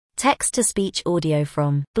Text-to-speech audio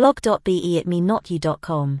from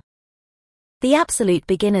blog.be@me-not-you.com. The Absolute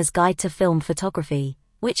Beginner's Guide to Film Photography.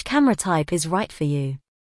 Which camera type is right for you?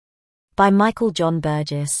 By Michael John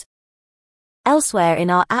Burgess. Elsewhere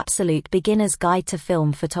in our Absolute Beginner's Guide to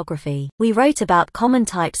Film Photography, we wrote about common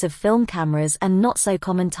types of film cameras and not so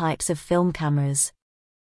common types of film cameras.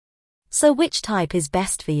 So which type is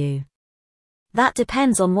best for you? That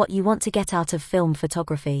depends on what you want to get out of film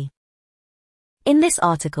photography. In this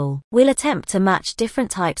article, we'll attempt to match different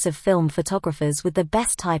types of film photographers with the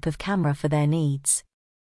best type of camera for their needs.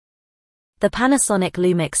 The Panasonic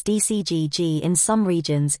Lumix DCG-G in some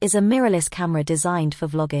regions is a mirrorless camera designed for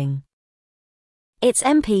vlogging. Its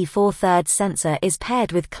MP4 sensor is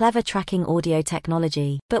paired with clever tracking audio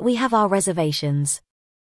technology, but we have our reservations.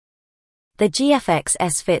 The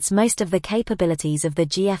GFX-S fits most of the capabilities of the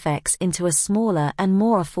GFX into a smaller and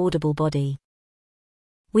more affordable body.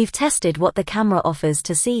 We've tested what the camera offers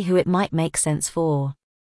to see who it might make sense for.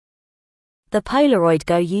 The Polaroid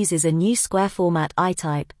Go uses a new square format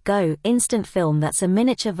I-type Go instant film that's a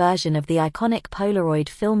miniature version of the iconic Polaroid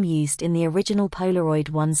film used in the original Polaroid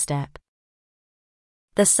one-step.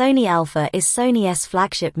 The Sony Alpha is Sony's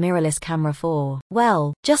flagship mirrorless camera for,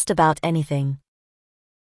 well, just about anything.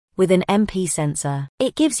 With an MP sensor,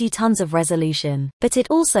 it gives you tons of resolution, but it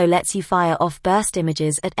also lets you fire off burst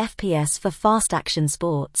images at FPS for fast action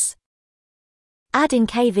sports. Add in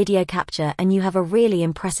K video capture and you have a really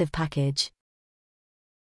impressive package.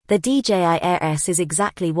 The DJI Air S is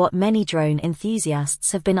exactly what many drone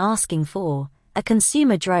enthusiasts have been asking for, a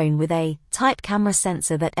consumer drone with a type camera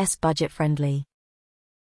sensor that's budget-friendly.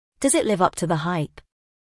 Does it live up to the hype?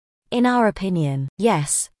 In our opinion,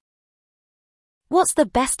 yes. What's the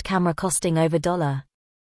best camera costing over $?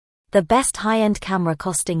 The best high-end camera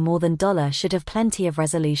costing more than $1 should have plenty of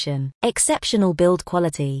resolution, exceptional build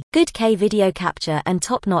quality, good K video capture and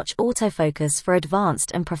top-notch autofocus for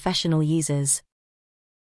advanced and professional users.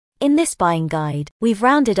 In this buying guide, we've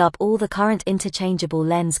rounded up all the current interchangeable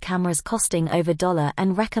lens cameras costing over $1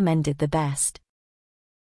 and recommended the best.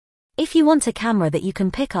 If you want a camera that you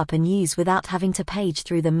can pick up and use without having to page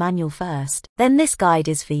through the manual first, then this guide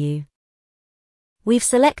is for you. We've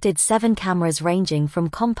selected 7 cameras ranging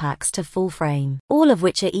from compacts to full frame, all of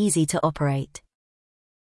which are easy to operate.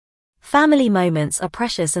 Family moments are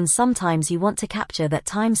precious and sometimes you want to capture that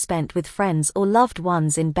time spent with friends or loved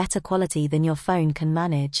ones in better quality than your phone can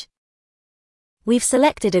manage. We've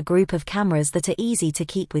selected a group of cameras that are easy to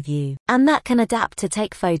keep with you, and that can adapt to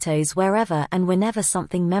take photos wherever and whenever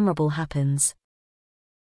something memorable happens.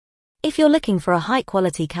 If you're looking for a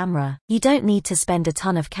high-quality camera, you don't need to spend a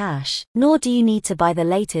ton of cash, nor do you need to buy the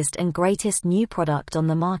latest and greatest new product on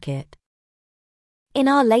the market. In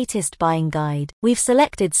our latest buying guide, we've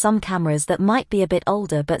selected some cameras that might be a bit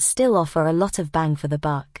older but still offer a lot of bang for the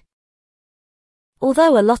buck.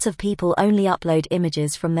 Although a lot of people only upload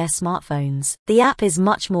images from their smartphones, the app is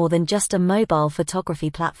much more than just a mobile photography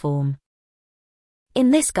platform. In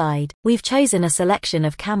this guide, we've chosen a selection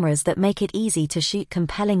of cameras that make it easy to shoot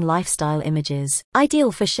compelling lifestyle images,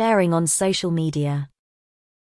 ideal for sharing on social media.